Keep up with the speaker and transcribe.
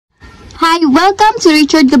Hi, welcome to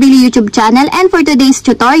Richard Gabili YouTube channel, and for today's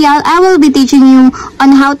tutorial, I will be teaching you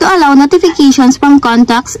on how to allow notifications from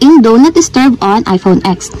contacts in Do Not Disturb on iPhone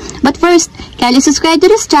X. But first, kindly subscribe to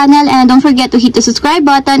this channel and don't forget to hit the subscribe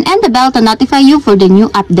button and the bell to notify you for the new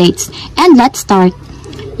updates. And let's start.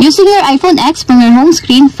 Using your iPhone X from your home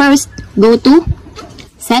screen, first go to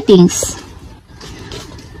Settings.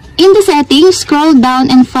 In the settings, scroll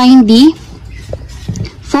down and find the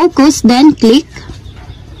Focus, then click.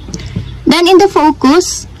 Then in the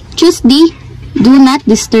focus, choose the Do Not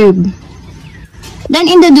Disturb. Then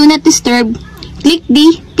in the Do Not Disturb, click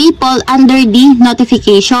the People under the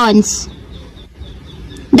Notifications.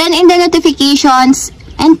 Then in the Notifications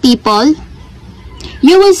and People,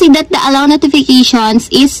 you will see that the Allow Notifications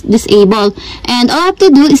is disabled. And all you have to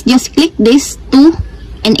do is just click this to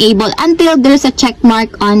enable until there's a check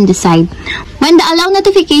mark on the side. When the Allow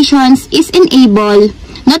Notifications is enabled,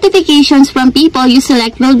 notifications from people you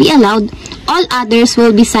select will be allowed, all others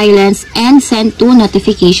will be silenced and sent to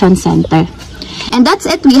Notification Center. And that's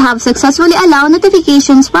it. We have successfully allowed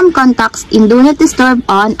notifications from contacts in Do Not Disturb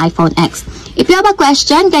on iPhone X. If you have a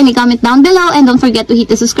question, kindly comment down below and don't forget to hit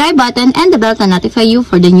the subscribe button and the bell to notify you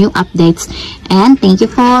for the new updates. And thank you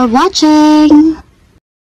for watching!